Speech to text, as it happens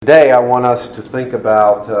Today I want us to think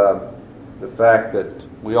about the fact that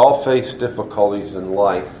we all face difficulties in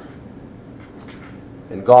life.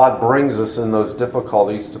 And God brings us in those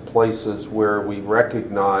difficulties to places where we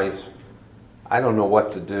recognize, I don't know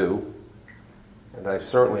what to do, and I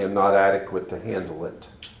certainly am not adequate to handle it.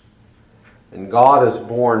 And God has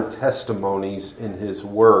borne testimonies in His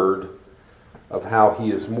Word of how He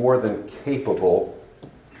is more than capable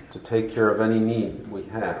to take care of any need we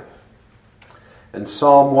have. And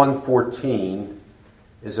Psalm 114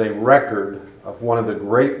 is a record of one of the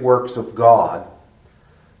great works of God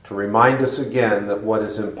to remind us again that what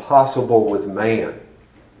is impossible with man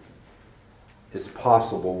is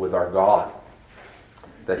possible with our God.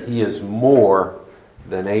 That He is more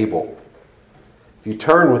than able. If you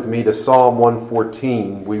turn with me to Psalm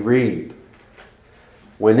 114, we read,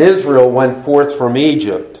 "When Israel went forth from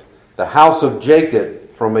Egypt, the house of Jacob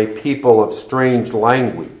from a people of strange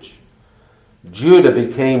language, Judah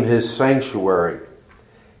became His sanctuary,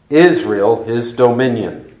 Israel His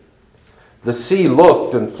dominion. The sea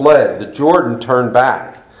looked and fled, the Jordan turned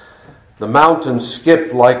back. The mountains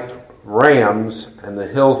skipped like rams, and the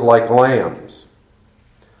hills like lambs.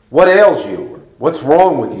 What ails you? What's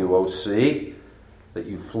wrong with you, O sea, that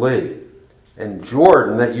you flee? And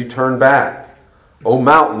Jordan, that you turn back? O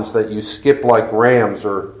mountains, that you skip like rams,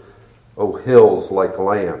 or O hills like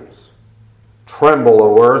lambs? Tremble,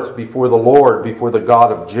 O earth, before the Lord, before the God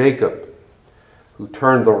of Jacob, who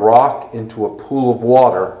turned the rock into a pool of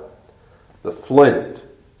water, the flint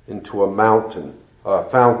into a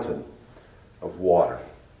fountain of water."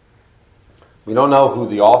 We don't know who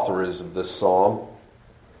the author is of this psalm.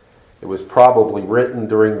 It was probably written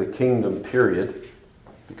during the kingdom period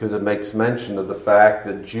because it makes mention of the fact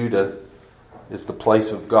that Judah is the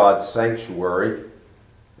place of God's sanctuary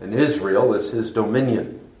and Israel is His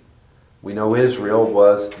dominion. We know Israel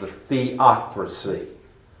was the theocracy,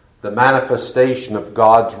 the manifestation of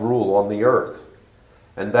God's rule on the earth.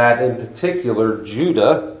 And that in particular,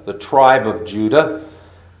 Judah, the tribe of Judah,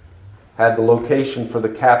 had the location for the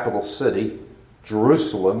capital city,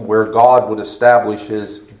 Jerusalem, where God would establish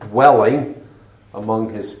His dwelling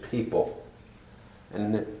among His people.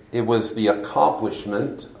 And it was the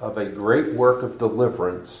accomplishment of a great work of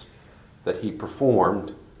deliverance that He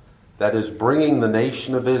performed, that is bringing the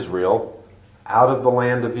nation of Israel out of the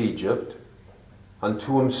land of Egypt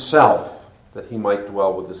unto Himself, that He might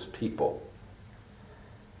dwell with His people.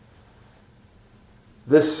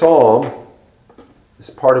 This psalm is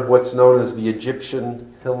part of what's known as the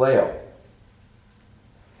Egyptian Hallel.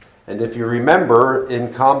 And if you remember,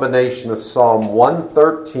 in combination of Psalm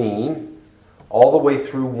 113 all the way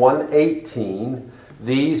through 118,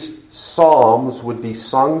 these psalms would be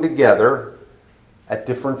sung together at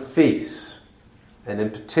different feasts, and in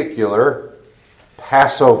particular,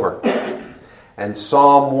 Passover. And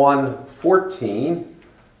Psalm 114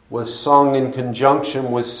 was sung in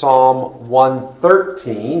conjunction with Psalm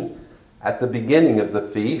 113 at the beginning of the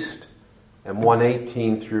feast, and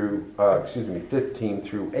 15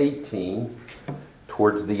 through 18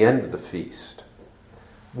 towards the end of the feast.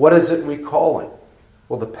 What is it recalling?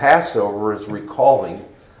 Well, the Passover is recalling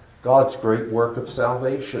God's great work of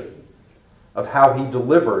salvation, of how He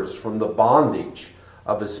delivers from the bondage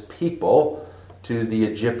of His people to the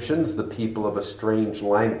Egyptians, the people of a strange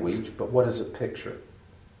language. But what does it picture?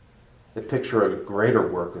 It pictures a greater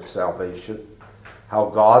work of salvation, how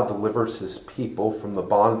God delivers His people from the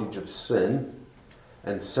bondage of sin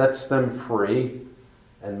and sets them free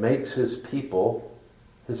and makes His people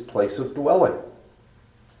His place of dwelling.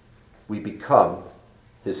 We become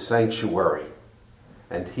His sanctuary,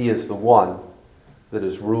 and He is the one that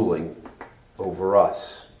is ruling over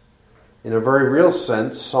us. In a very real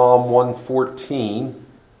sense, Psalm 114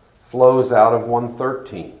 flows out of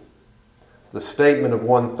 113. The statement of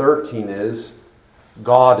 113 is,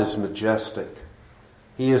 God is majestic.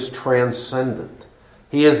 He is transcendent.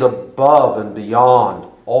 He is above and beyond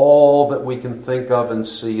all that we can think of and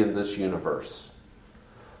see in this universe.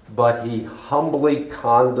 But He humbly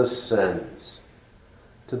condescends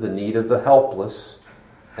to the need of the helpless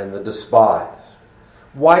and the despised.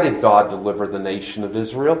 Why did God deliver the nation of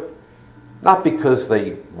Israel? Not because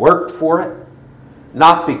they worked for it,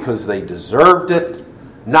 not because they deserved it,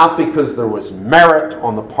 not because there was merit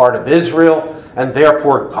on the part of Israel, and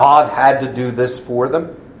therefore God had to do this for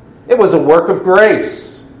them. It was a work of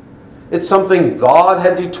grace. It's something God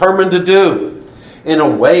had determined to do in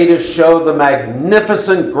a way to show the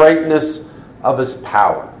magnificent greatness of His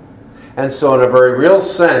power. And so in a very real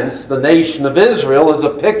sense, the nation of Israel is a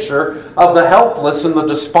picture of the helpless and the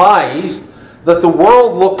despised that the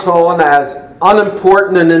world looks on as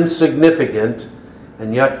unimportant and insignificant,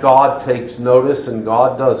 And yet God takes notice and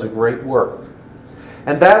God does a great work.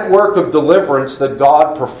 And that work of deliverance that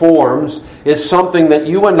God performs is something that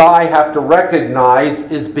you and I have to recognize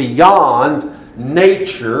is beyond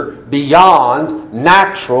nature, beyond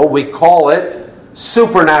natural. We call it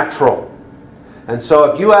supernatural. And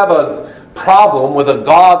so if you have a problem with a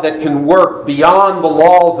God that can work beyond the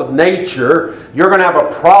laws of nature, you're going to have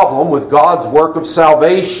a problem with God's work of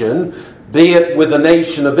salvation, be it with the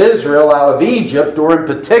nation of Israel out of Egypt, or in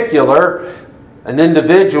particular, an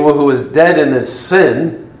individual who is dead in his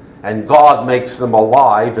sin, and God makes them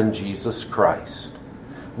alive in Jesus Christ.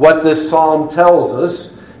 What this psalm tells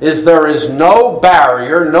us is there is no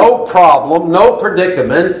barrier, no problem, no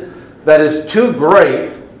predicament that is too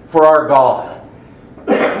great for our God.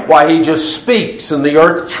 Why, He just speaks and the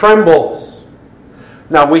earth trembles.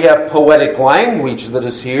 Now, we have poetic language that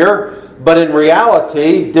is here, but in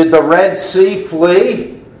reality, did the Red Sea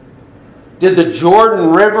flee? Did the Jordan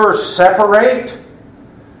River separate?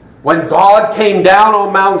 When God came down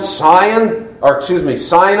on Mount Sinai,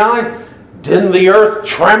 didn't the earth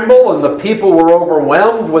tremble and the people were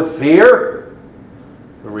overwhelmed with fear?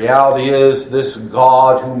 The reality is, this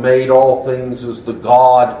God who made all things is the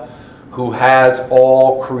God who has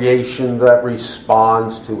all creation that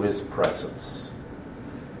responds to His presence.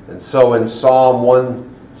 And so in Psalm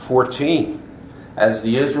 114, as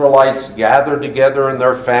the Israelites gathered together in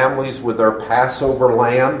their families with their Passover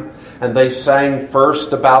lamb, and they sang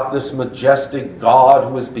first about this majestic God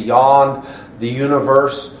who is beyond the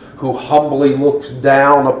universe, who humbly looks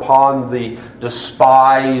down upon the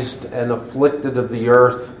despised and afflicted of the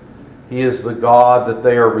earth. He is the God that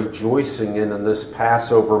they are rejoicing in this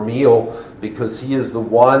Passover meal, because He is the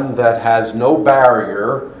one that has no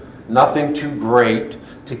barrier, nothing too great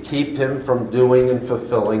to keep Him from doing and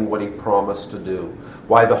fulfilling what He promised to do.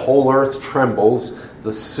 Why, the whole earth trembles.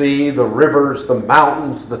 The sea, the rivers, the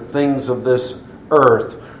mountains, the things of this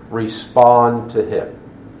earth respond to Him.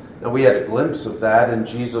 Now, we had a glimpse of that in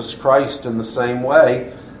Jesus Christ in the same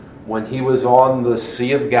way. When He was on the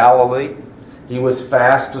Sea of Galilee, He was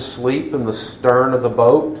fast asleep in the stern of the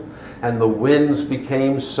boat, and the winds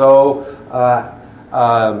became so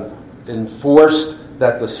enforced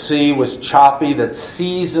that the sea was choppy, that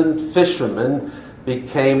seasoned fishermen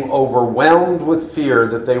became overwhelmed with fear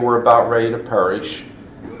that they were about ready to perish.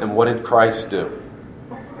 And what did Christ do?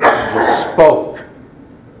 He just spoke,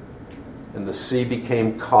 and the sea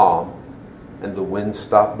became calm, and the wind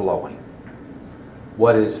stopped blowing.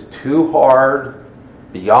 What is too hard,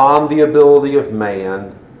 beyond the ability of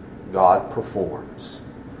man, God performs.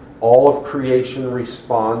 All of creation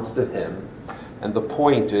responds to Him. And the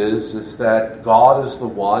point is that God is the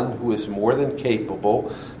one who is more than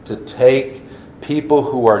capable to take people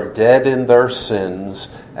who are dead in their sins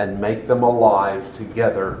and make them alive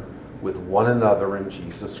together with one another in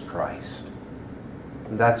Jesus Christ.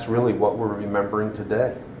 And that's really what we're remembering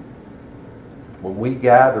today. When we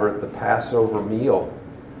gather at the Passover meal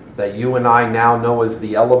that you and I now know as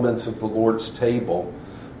the elements of the Lord's table,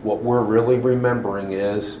 what we're really remembering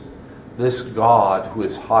is this God who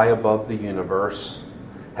is high above the universe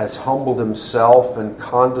has humbled Himself and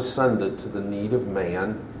condescended to the need of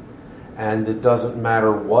man. And it doesn't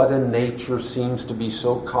matter what in nature seems to be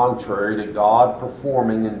so contrary to God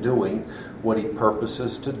performing and doing what He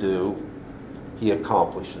purposes to do, He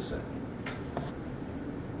accomplishes it.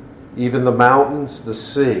 Even the mountains, the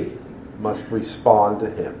sea, must respond to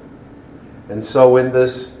Him. And so in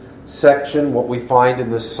this section, what we find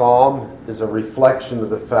in this psalm is a reflection of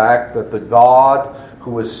the fact that the God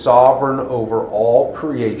who is sovereign over all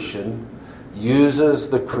creation uses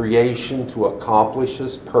the creation to accomplish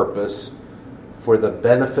His purpose for the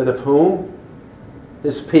benefit of whom?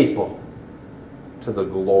 His people, to the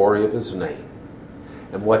glory of His name.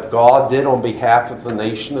 And what God did on behalf of the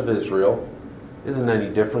nation of Israel isn't any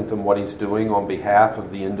different than what He's doing on behalf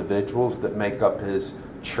of the individuals that make up His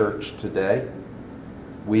church today.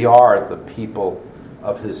 We are the people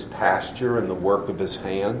of His pasture and the work of His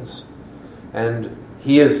hands. And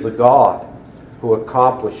He is the God who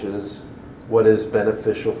accomplishes what is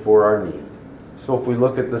beneficial for our need. So if we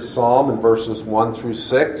look at this psalm in verses 1 through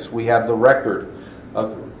 6, we have the record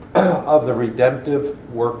of the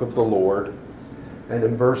redemptive work of the Lord. And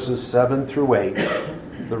in verses 7 through 8,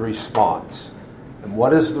 the response. And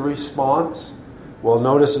what is the response? Well,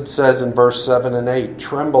 notice it says in verse 7 and 8,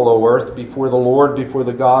 "Tremble, O earth, before the Lord, before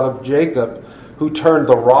the God of Jacob, who turned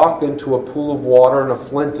the rock into a pool of water and a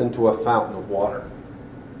flint into a fountain of water."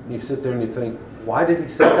 And you sit there and you think, why did He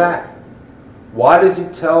say that? Why does He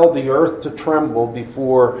tell the earth to tremble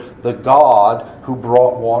before the God who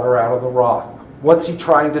brought water out of the rock? What's He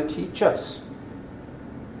trying to teach us?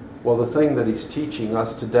 Well, the thing that he's teaching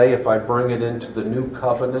us today, if I bring it into the New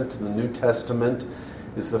Covenant, the New Testament,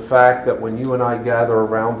 is the fact that when you and I gather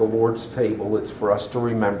around the Lord's table, it's for us to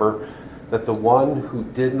remember that the one who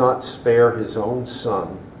did not spare his own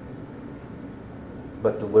son,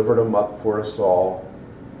 but delivered him up for us all,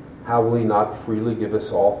 how will he not freely give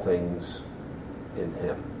us all things in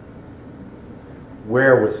him?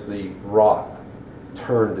 Where was the rock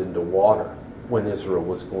turned into water when Israel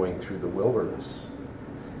was going through the wilderness?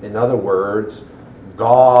 In other words,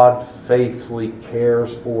 God faithfully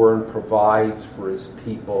cares for and provides for his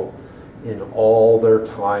people in all their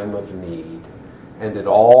time of need. And it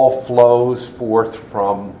all flows forth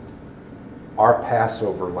from our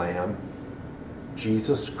Passover lamb,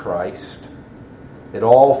 Jesus Christ. It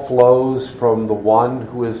all flows from the one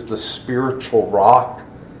who is the spiritual rock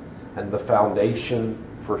and the foundation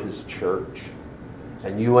for his church.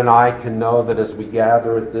 And you and I can know that as we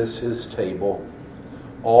gather at this, his table,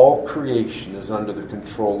 all creation is under the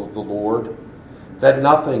control of the Lord, that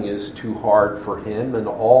nothing is too hard for him, and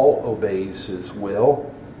all obeys his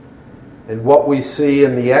will. And what we see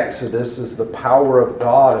in the Exodus is the power of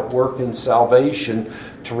God at work in salvation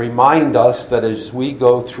to remind us that as we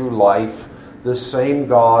go through life, this same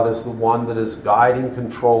God is the one that is guiding,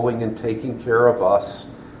 controlling, and taking care of us,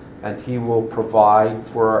 and he will provide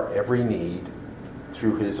for our every need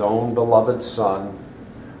through his own beloved Son,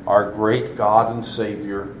 our great God and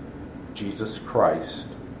Savior, Jesus Christ,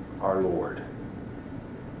 our Lord.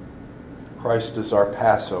 Christ is our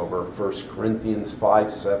Passover, 1 Corinthians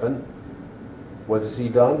 5:7. What has he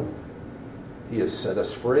done? He has set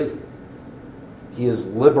us free. He has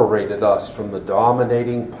liberated us from the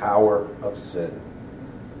dominating power of sin.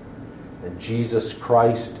 And Jesus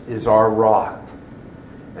Christ is our rock.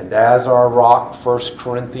 And as our rock, 1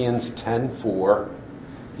 Corinthians 10:4,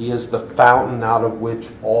 he is the fountain out of which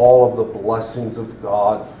all of the blessings of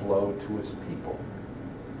God flow to his people.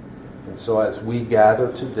 And so as we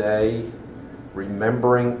gather today,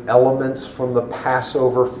 remembering elements from the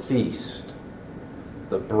Passover feast,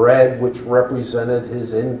 the bread which represented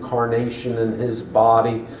his incarnation in his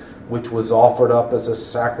body, which was offered up as a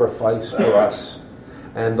sacrifice for us,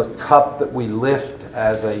 and the cup that we lift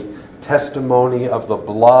as a testimony of the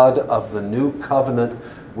blood of the new covenant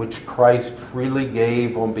which Christ freely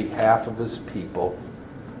gave on behalf of his people,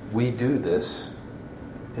 we do this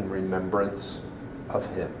in remembrance of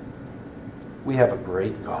him. We have a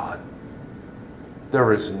great God.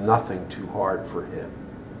 There is nothing too hard for him.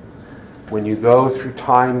 When you go through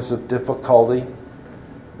times of difficulty,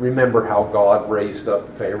 remember how God raised up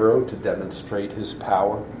Pharaoh to demonstrate his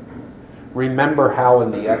power. Remember how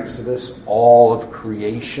in the Exodus all of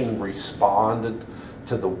creation responded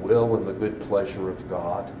to the will and the good pleasure of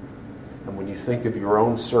God. And when you think of your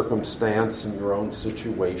own circumstance and your own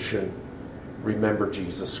situation, remember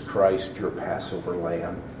Jesus Christ, your Passover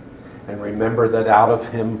lamb. And remember that out of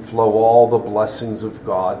him flow all the blessings of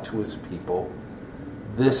God to his people.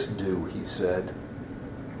 This do, he said,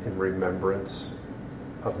 in remembrance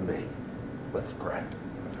of me. Let's pray.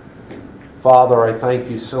 Father, I thank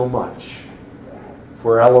you so much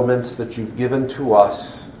for elements that you've given to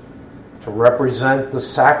us to represent the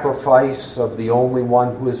sacrifice of the only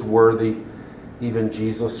one who is worthy, even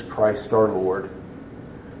Jesus Christ our Lord.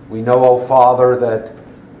 We know, O Father, that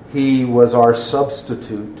he was our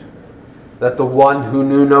substitute, that the one who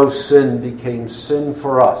knew no sin became sin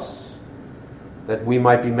for us, that we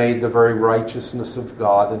might be made the very righteousness of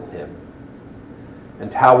God in him.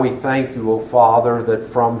 And how we thank you, O Father, that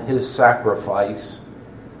from his sacrifice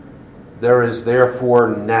there is therefore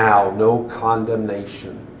now no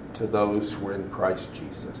condemnation to those who are in Christ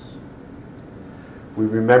Jesus. We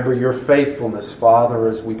remember your faithfulness, Father,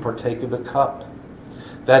 as we partake of the cup,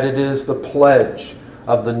 that it is the pledge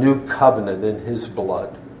of the new covenant in his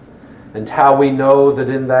blood. And how we know that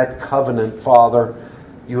in that covenant, Father,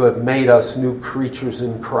 you have made us new creatures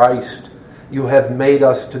in Christ. You have made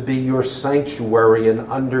us to be your sanctuary and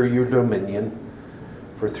under your dominion.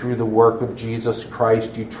 For through the work of Jesus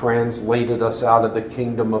Christ, you translated us out of the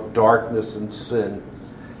kingdom of darkness and sin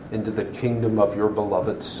into the kingdom of your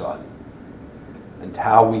beloved Son. And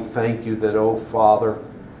how we thank you that, O Father,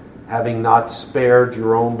 having not spared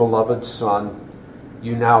your own beloved Son,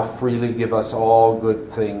 you now freely give us all good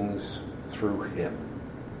things through him.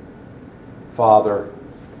 Father,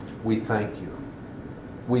 we thank you.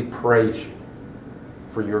 We praise you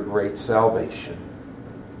for your great salvation.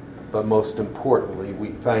 But most importantly, we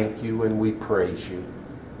thank you and we praise you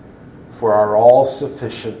for our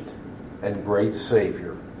all-sufficient and great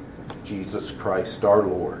Savior, Jesus Christ our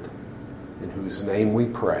Lord, in whose name we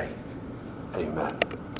pray. Amen.